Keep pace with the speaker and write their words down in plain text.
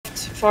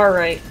far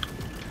right.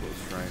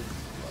 Close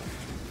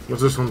right.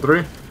 Was this one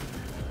 3?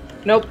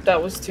 Nope,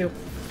 that was 2.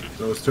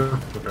 That was 2?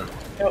 Okay.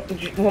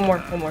 Nope, one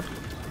more.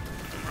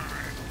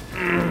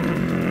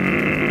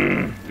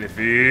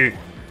 Iffy.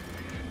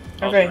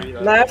 Okay,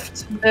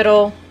 left,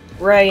 middle,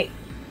 right.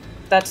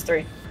 That's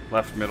 3.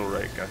 Left, middle,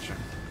 right. Gotcha.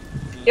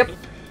 Yep.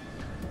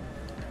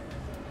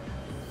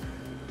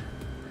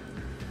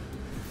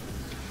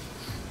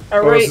 All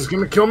Oh, right. this is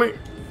gonna kill me.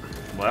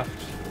 Left.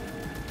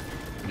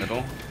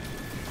 Middle.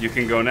 You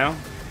can go now.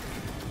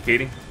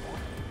 Katie.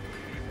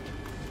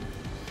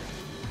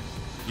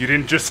 You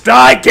didn't just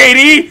die,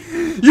 Katie!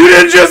 You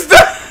didn't just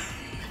die!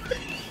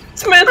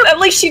 Smith, at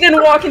least she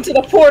didn't walk into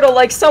the portal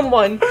like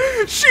someone.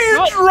 She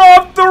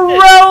dropped the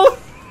relic!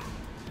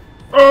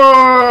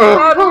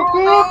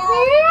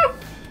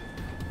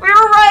 We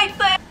were right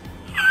there.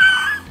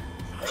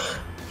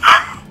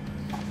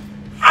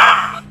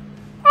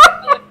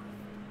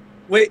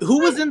 Wait, who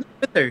was in there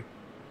with her?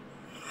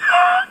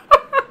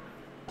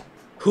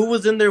 Who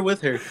was in there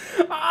with her?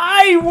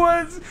 I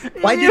was!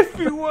 Why did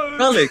Iffy was!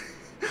 relic?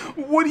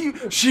 What do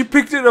you... She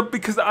picked it up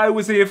because I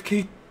was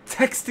AFK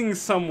texting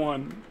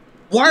someone.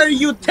 Why are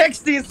you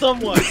texting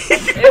someone?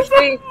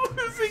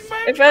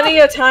 If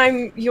any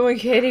time you and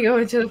Katie go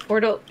into the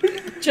portal,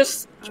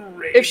 just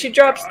if she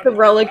drops the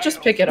relic,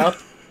 just pick it up.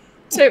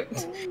 So,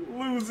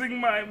 Losing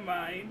my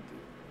mind.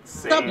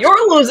 stop!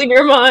 You're losing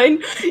your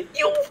mind.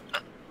 You.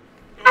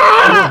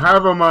 I don't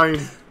have a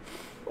mind.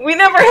 We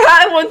never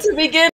had one to begin.